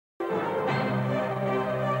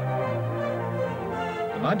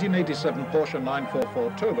1987 Porsche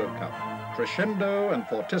 944 Turbo Cup. Crescendo and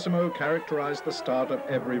fortissimo characterized the start of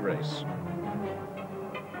every race.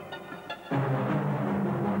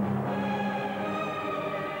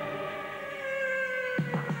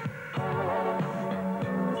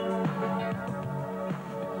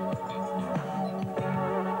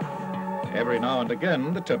 Every now and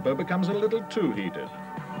again, the tempo becomes a little too heated.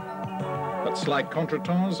 But slight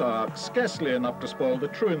contretemps are scarcely enough to spoil the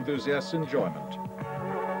true enthusiast's enjoyment.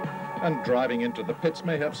 And driving into the pits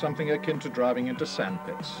may have something akin to driving into sand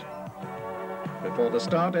pits. Before the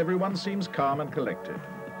start, everyone seems calm and collected,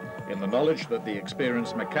 in the knowledge that the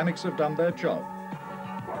experienced mechanics have done their job,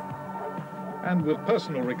 and with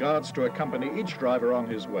personal regards to accompany each driver on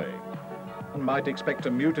his way, and might expect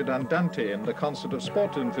a muted andante in the concert of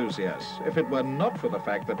sport enthusiasts if it were not for the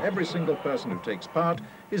fact that every single person who takes part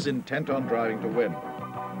is intent on driving to win.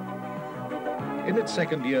 In its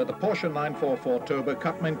second year, the Porsche 944 Turbo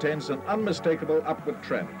Cup maintains an unmistakable upward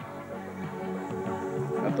trend.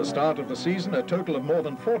 At the start of the season, a total of more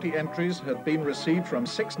than 40 entries had been received from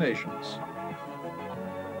 6 nations.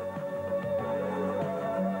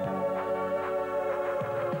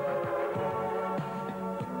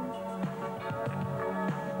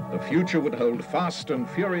 The future would hold fast and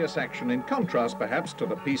furious action, in contrast perhaps to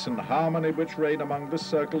the peace and harmony which reign among this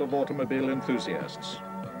circle of automobile enthusiasts.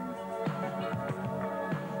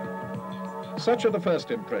 Such are the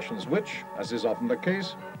first impressions which, as is often the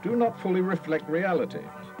case, do not fully reflect reality.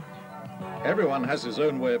 Everyone has his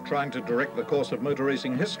own way of trying to direct the course of motor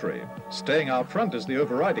racing history. Staying out front is the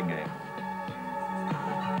overriding aim.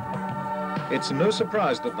 It's no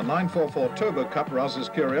surprise that the 944 Turbo Cup rouses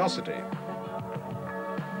curiosity.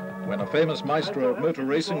 When a famous maestro of motor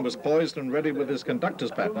racing was poised and ready with his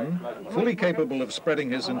conductor's baton, fully capable of spreading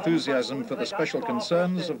his enthusiasm for the special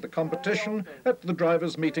concerns of the competition at the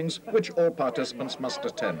drivers' meetings which all participants must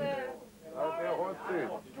attend.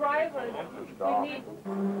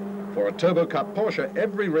 For a Turbo Cup Porsche,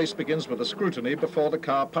 every race begins with a scrutiny before the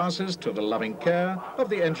car passes to the loving care of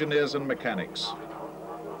the engineers and mechanics.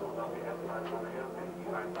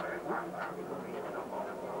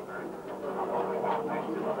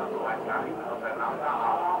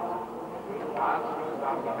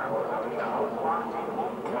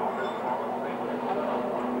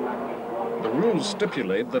 The rules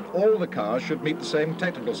stipulate that all the cars should meet the same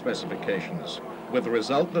technical specifications, with the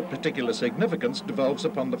result that particular significance devolves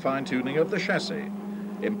upon the fine-tuning of the chassis.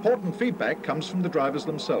 Important feedback comes from the drivers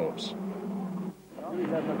themselves.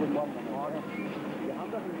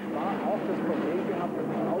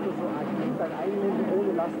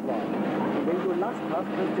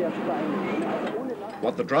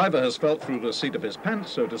 What the driver has felt through the seat of his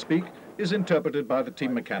pants, so to speak, is interpreted by the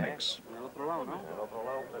team mechanics.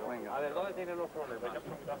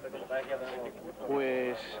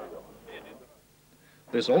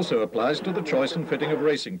 This also applies to the choice and fitting of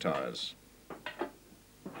racing tires.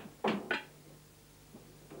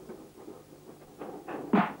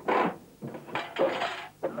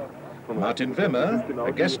 Martin Wimmer,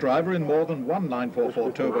 a guest driver in more than one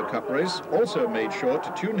 944 Turbo Cup race, also made sure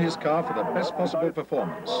to tune his car for the best possible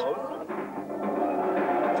performance.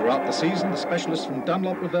 Throughout the season, the specialists from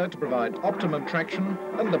Dunlop were there to provide optimum traction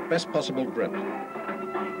and the best possible grip.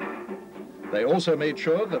 They also made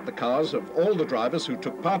sure that the cars of all the drivers who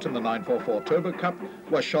took part in the 944 Turbo Cup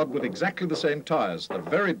were shod with exactly the same tires, the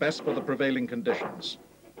very best for the prevailing conditions.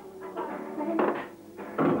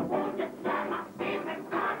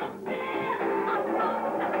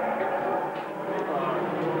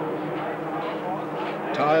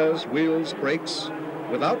 Tires, wheels, brakes.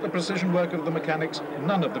 Without the precision work of the mechanics,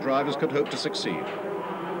 none of the drivers could hope to succeed.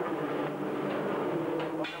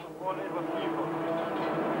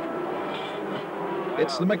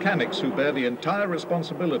 It's the mechanics who bear the entire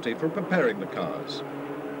responsibility for preparing the cars.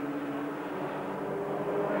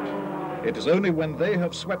 It is only when they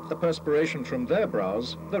have swept the perspiration from their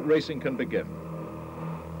brows that racing can begin.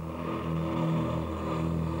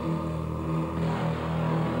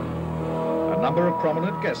 A number of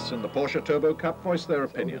prominent guests in the Porsche Turbo Cup voiced their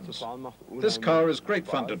opinions. This car is great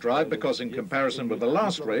fun to drive because in comparison with the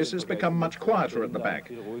last race, it's become much quieter at the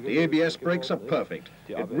back. The ABS brakes are perfect.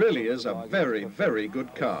 It really is a very, very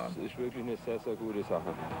good car.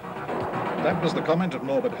 That was the comment of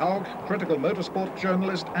Norbert Haug, critical motorsport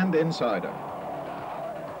journalist and insider.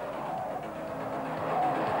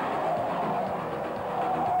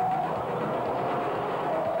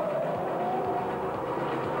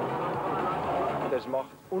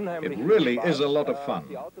 It really is a lot of fun.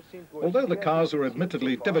 Although the cars are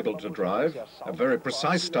admittedly difficult to drive, a very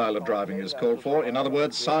precise style of driving is called for. In other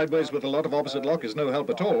words, sideways with a lot of opposite lock is no help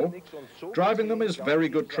at all. Driving them is very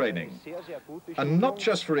good training. And not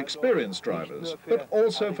just for experienced drivers, but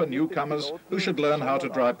also for newcomers who should learn how to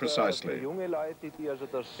drive precisely.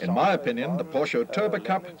 In my opinion, the Porsche Turbo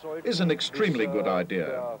Cup is an extremely good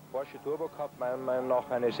idea.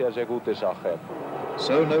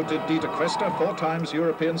 So noted Dieter Quester, 4 times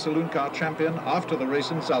European saloon car champion after the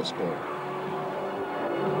race in Salzburg.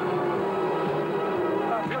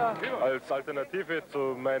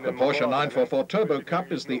 The Porsche 944 Turbo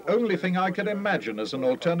Cup is the only thing I can imagine as an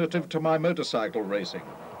alternative to my motorcycle racing.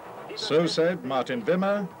 So said Martin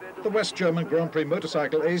Wimmer, the West German Grand Prix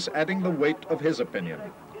motorcycle ace, adding the weight of his opinion.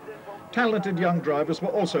 Talented young drivers were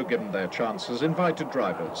also given their chance as invited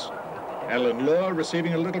drivers. Alan Lohr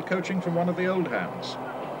receiving a little coaching from one of the old hands.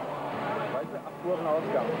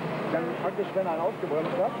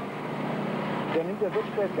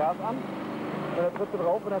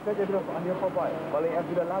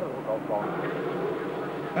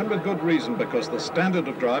 And with good reason, because the standard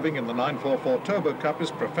of driving in the 944 Turbo Cup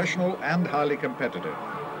is professional and highly competitive.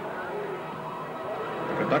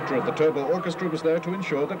 The conductor of the Turbo Orchestra was there to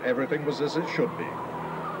ensure that everything was as it should be.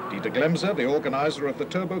 Dieter Glemser, the organizer of the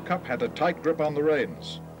Turbo Cup, had a tight grip on the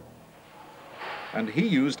reins. And he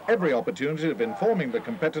used every opportunity of informing the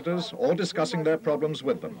competitors or discussing their problems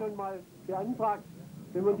with them.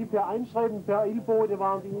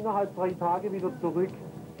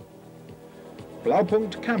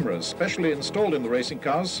 Blaupunkt cameras, specially installed in the racing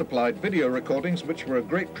cars, supplied video recordings which were of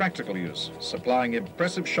great practical use, supplying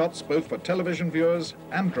impressive shots both for television viewers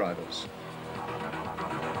and drivers.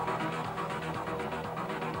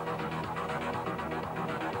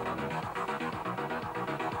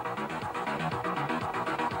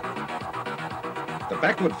 The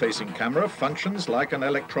backward-facing camera functions like an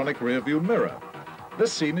electronic rear-view mirror.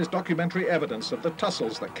 This scene is documentary evidence of the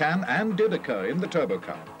tussles that can and did occur in the Turbo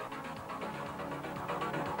Cup.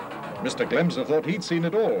 Mr. Glemser thought he'd seen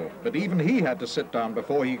it all, but even he had to sit down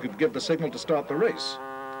before he could give the signal to start the race.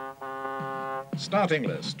 Starting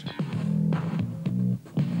list.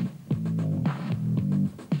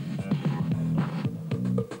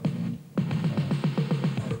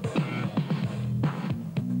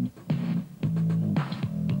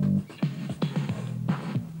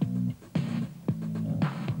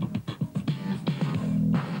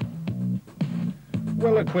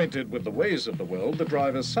 Well acquainted with the ways of the world, the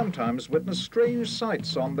drivers sometimes witness strange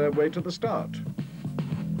sights on their way to the start.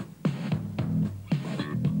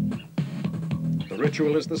 The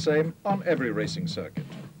ritual is the same on every racing circuit.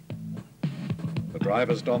 The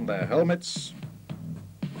drivers don their helmets.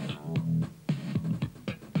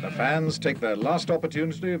 The fans take their last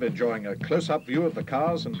opportunity of enjoying a close-up view of the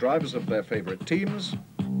cars and drivers of their favorite teams,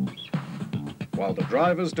 while the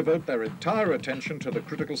drivers devote their entire attention to the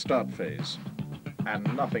critical start phase.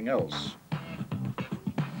 And nothing else.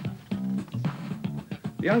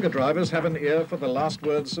 The younger drivers have an ear for the last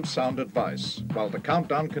words of sound advice, while the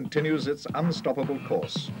countdown continues its unstoppable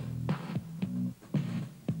course.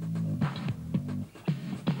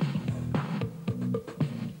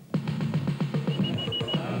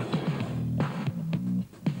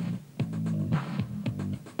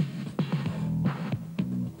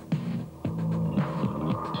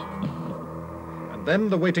 And then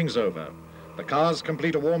the waiting's over. The cars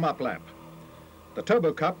complete a warm-up lap. The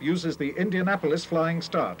Turbo Cup uses the Indianapolis flying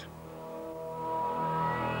start.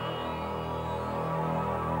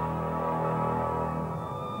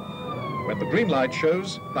 When the green light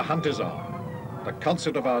shows, the hunt is on. The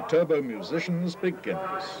concert of our turbo musicians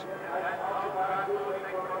begins.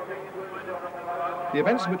 The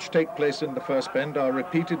events which take place in the first bend are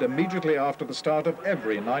repeated immediately after the start of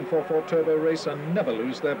every 944 Turbo race and never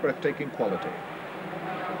lose their breathtaking quality.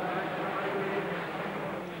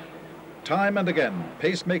 Time and again,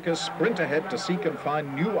 pacemakers sprint ahead to seek and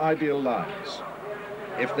find new ideal lines,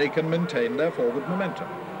 if they can maintain their forward momentum.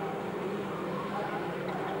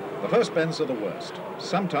 The first bends are the worst.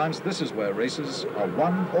 Sometimes this is where races are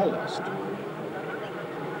won or lost.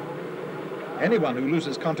 Anyone who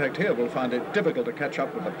loses contact here will find it difficult to catch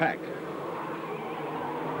up with the pack.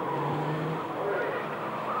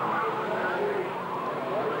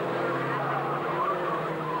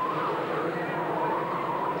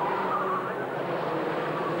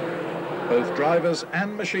 Both drivers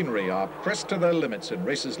and machinery are pressed to their limits in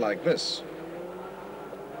races like this.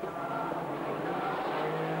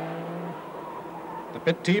 The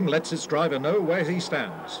pit team lets its driver know where he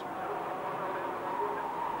stands.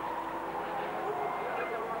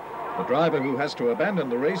 The driver who has to abandon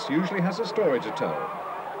the race usually has a story to tell.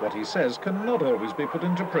 What he says cannot always be put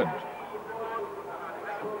into print.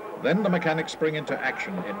 Then the mechanics spring into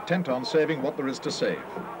action, intent on saving what there is to save.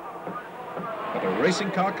 But a racing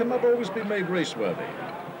car cannot always be made race-worthy.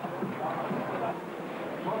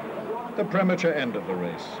 The premature end of the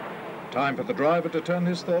race. Time for the driver to turn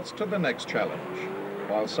his thoughts to the next challenge,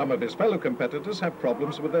 while some of his fellow competitors have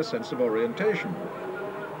problems with their sense of orientation.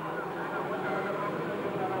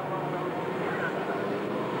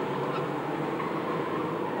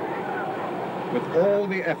 With all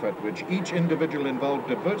the effort which each individual involved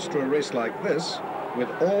devotes to a race like this, with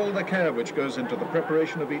all the care which goes into the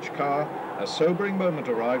preparation of each car, a sobering moment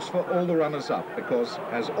arrives for all the runners-up because,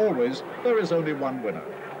 as always, there is only one winner.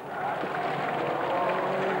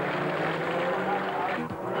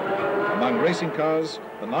 Among racing cars,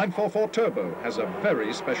 the 944 Turbo has a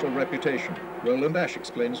very special reputation. Roland Ash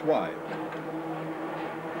explains why.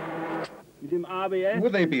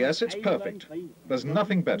 With ABS, it's perfect. There's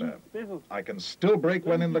nothing better. I can still brake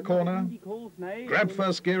when in the corner, grab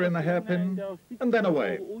first gear in the hairpin, and then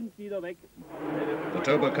away. The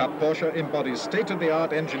Turbo Cup Porsche embodies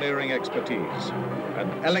state-of-the-art engineering expertise. An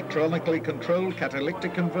electronically controlled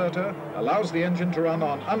catalytic converter allows the engine to run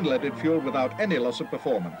on unleaded fuel without any loss of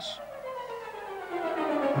performance.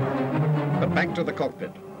 But back to the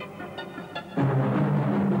cockpit.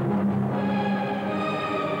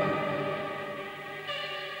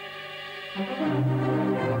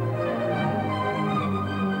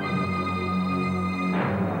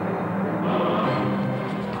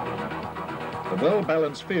 The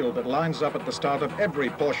well-balanced field that lines up at the start of every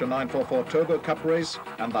Porsche 944 Turbo Cup race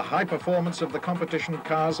and the high performance of the competition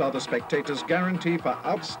cars are the spectators' guarantee for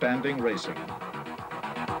outstanding racing.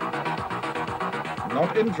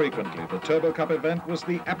 Not infrequently, the Turbo Cup event was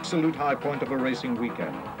the absolute high point of a racing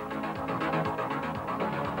weekend.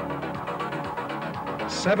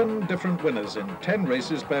 7 different winners in 10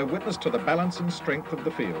 races bear witness to the balance and strength of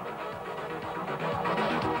the field.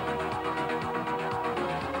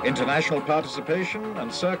 International participation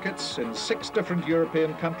and circuits in 6 different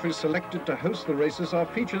European countries selected to host the races are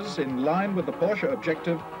features in line with the Porsche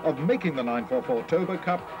objective of making the 944 Turbo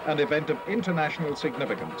Cup an event of international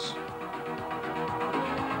significance.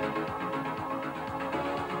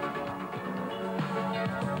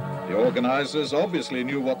 The organizers obviously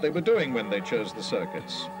knew what they were doing when they chose the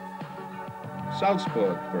circuits.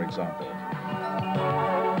 Salzburg, for example.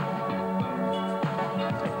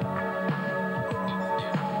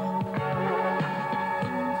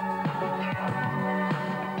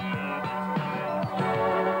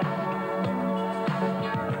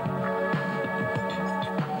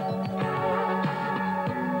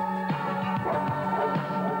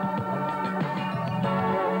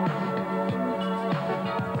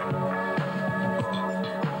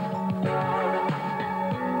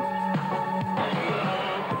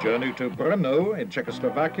 The journey to Brno in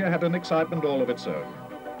Czechoslovakia had an excitement all of its own.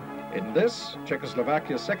 In this,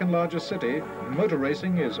 Czechoslovakia's second largest city, motor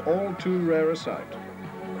racing is all too rare a sight.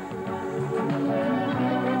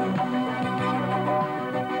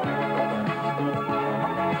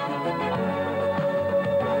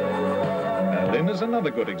 Berlin is another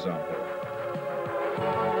good example.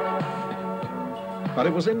 But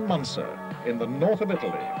it was in Monza, in the north of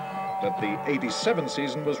Italy, that the '87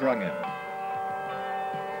 season was rung in.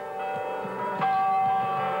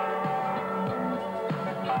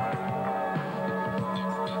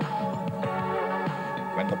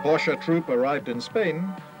 When the Porsche troupe arrived in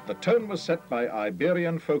Spain, the tone was set by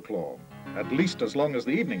Iberian folklore, at least as long as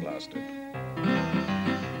the evening lasted.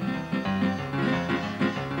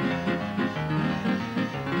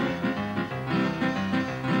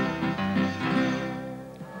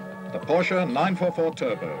 The Porsche 944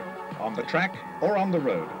 Turbo, on the track or on the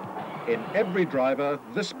road. In every driver,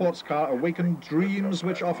 this sports car awakened dreams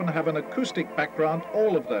which often have an acoustic background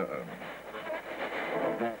all of their own.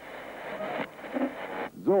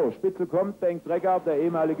 So, Spitze kommt, denkt Reckart, der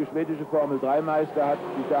ehemalige schwedische Formel-3-Meister, hat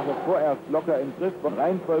die Sache vorerst locker im Griff.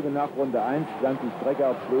 Reihenfolge nach Runde 1 stand sich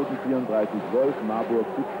Reckart, Schweden 34 Wolf, Marburg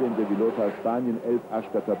 17, de Vilota Spanien 11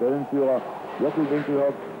 Aschker Tabellenführer, Jossel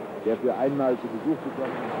Winkelhoff, der für einmal zu Besuch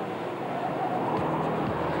gekommen ist.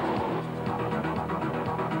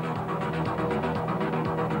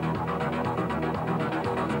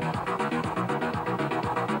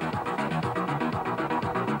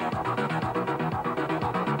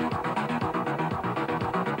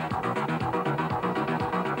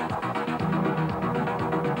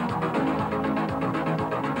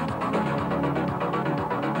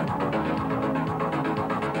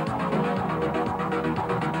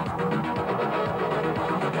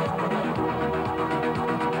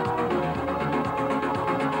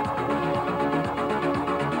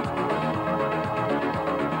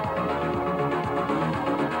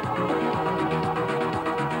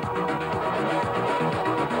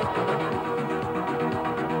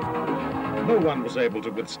 No one was able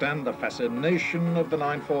to withstand the fascination of the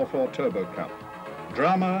 944 Turbo Cup.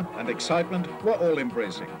 Drama and excitement were all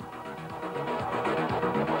embracing.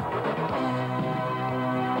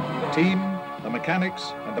 The team, the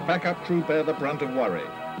mechanics, and the backup crew bear the brunt of worry.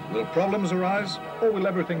 Will problems arise, or will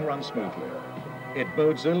everything run smoothly? It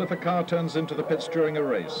bodes ill if a car turns into the pits during a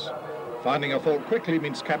race. Finding a fault quickly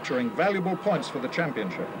means capturing valuable points for the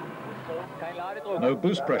championship. No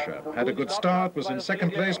boost pressure. Had a good start, was in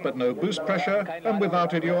second place, but no boost pressure, and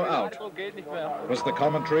without it you're out, was the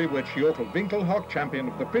commentary which Jürgen Winkelhock, champion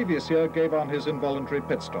of the previous year, gave on his involuntary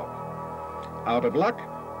pit stop. Out of luck,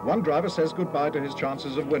 one driver says goodbye to his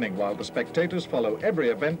chances of winning, while the spectators follow every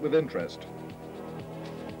event with interest.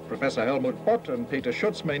 Professor Helmut Bott and Peter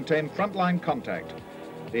Schutz maintain frontline contact.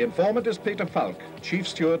 The informant is Peter Falk, chief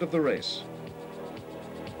steward of the race.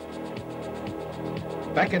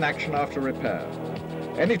 Back in action after repair.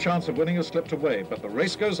 Any chance of winning has slipped away, but the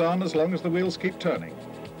race goes on as long as the wheels keep turning.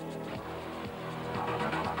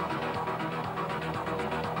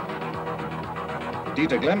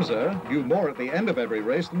 Dieter Glemser knew more at the end of every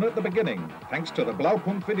race than at the beginning, thanks to the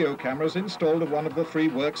Blaupunkt video cameras installed in one of the three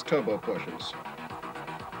Works turbo Porsches.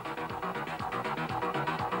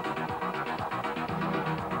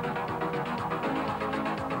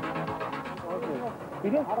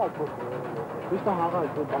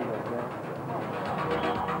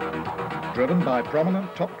 Driven by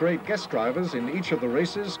prominent top-grade guest drivers in each of the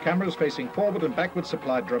races, cameras facing forward and backward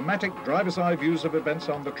supplied dramatic driver's eye views of events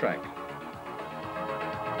on the track.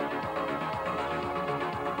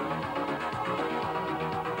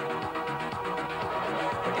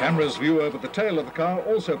 The camera's view over the tail of the car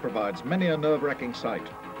also provides many a nerve-wracking sight.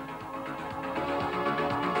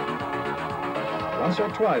 Once or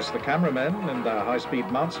twice, the cameramen in their high-speed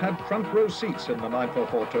mounts had front row seats in the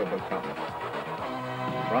 944 Turbo Cup.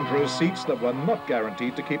 Front row seats that were not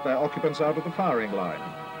guaranteed to keep their occupants out of the firing line,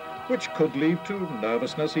 which could lead to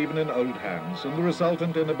nervousness even in old hands and the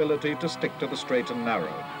resultant inability to stick to the straight and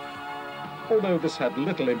narrow, although this had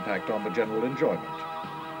little impact on the general enjoyment.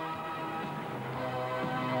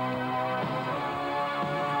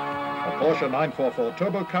 The Porsche 944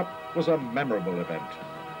 Turbo Cup was a memorable event.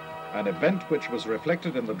 An event which was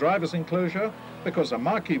reflected in the driver's enclosure because a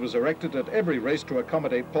marquee was erected at every race to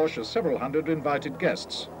accommodate Porsche's several hundred invited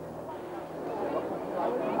guests.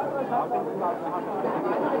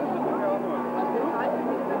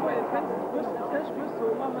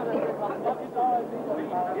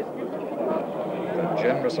 The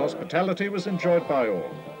generous hospitality was enjoyed by all.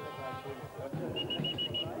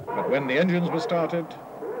 But when the engines were started,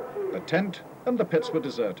 the tent and the pits were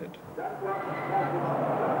deserted.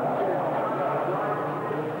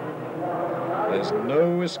 There's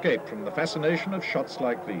no escape from the fascination of shots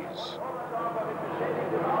like these.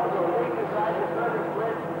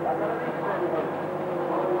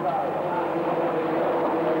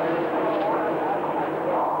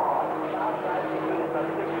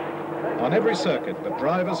 On every circuit, the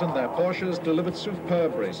drivers and their Porsches delivered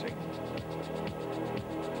superb racing.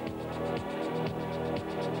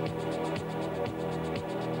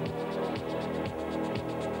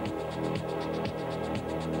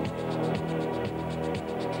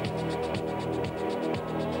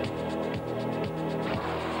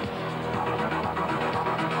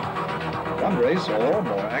 One race, or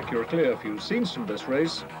more accurately a few scenes from this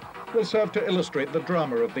race, will serve to illustrate the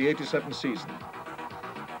drama of the '87 season.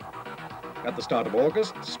 At the start of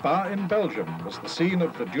August, Spa in Belgium was the scene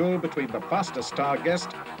of the duel between the fastest star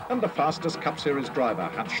guest and the fastest Cup Series driver,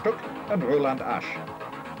 Hans Stuck and Roland Asch.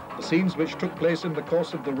 The scenes which took place in the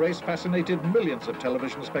course of the race fascinated millions of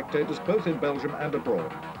television spectators both in Belgium and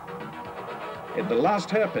abroad. In the last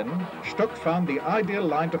hairpin, Stuck found the ideal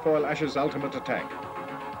line to foil Asch's ultimate attack.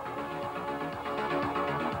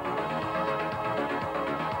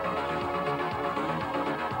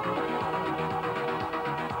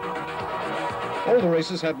 All the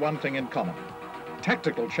races had one thing in common.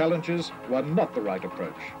 Tactical challenges were not the right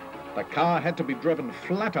approach. The car had to be driven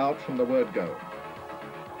flat out from the word go.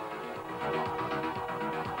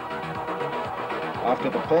 After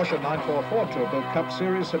the Porsche 944 Turbo Cup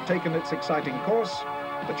Series had taken its exciting course,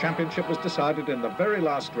 the championship was decided in the very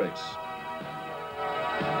last race.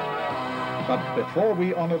 But before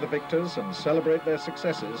we honor the victors and celebrate their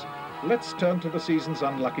successes, let's turn to the season's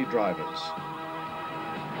unlucky drivers.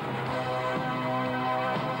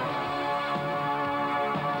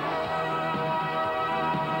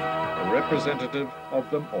 Representative of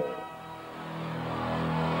them all.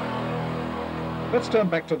 Let's turn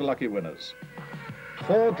back to the lucky winners.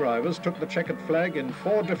 4 drivers took the checkered flag in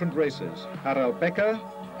 4 different races. Harald Becker,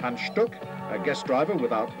 Hans Stuck, a guest driver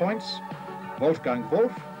without points, Wolfgang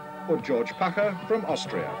Wolf, or George Pacher from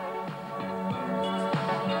Austria.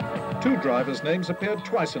 Two drivers' names appeared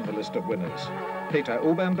twice in the list of winners, Peter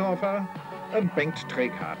Oberndorfer and Bengt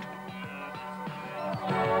Treghardt.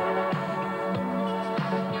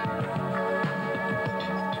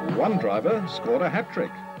 One driver scored a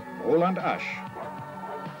hat-trick, Roland Asch.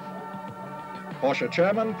 Porsche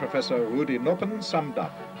chairman, Professor Rudi Noppen, summed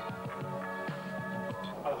up.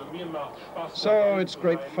 So it's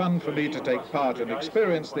great fun for me to take part and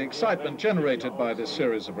experience the excitement generated by this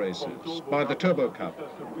series of races, by the Turbo Cup.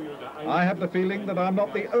 I have the feeling that I'm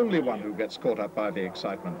not the only one who gets caught up by the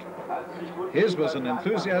excitement. His was an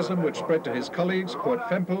enthusiasm which spread to his colleagues Kurt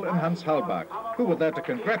Fempel and Hans Hallbach, who were there to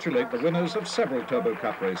congratulate the winners of several Turbo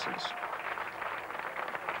Cup races.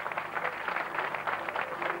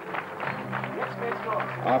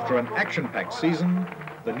 After an action-packed season,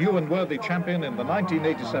 the new and worthy champion in the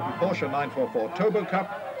 1987 Porsche 944 Turbo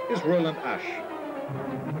Cup is Roland Asch.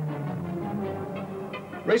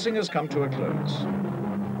 Racing has come to a close.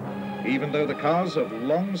 Even though the cars have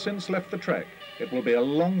long since left the track, it will be a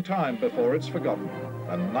long time before it's forgotten.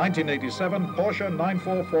 The 1987 Porsche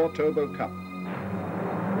 944 Turbo Cup.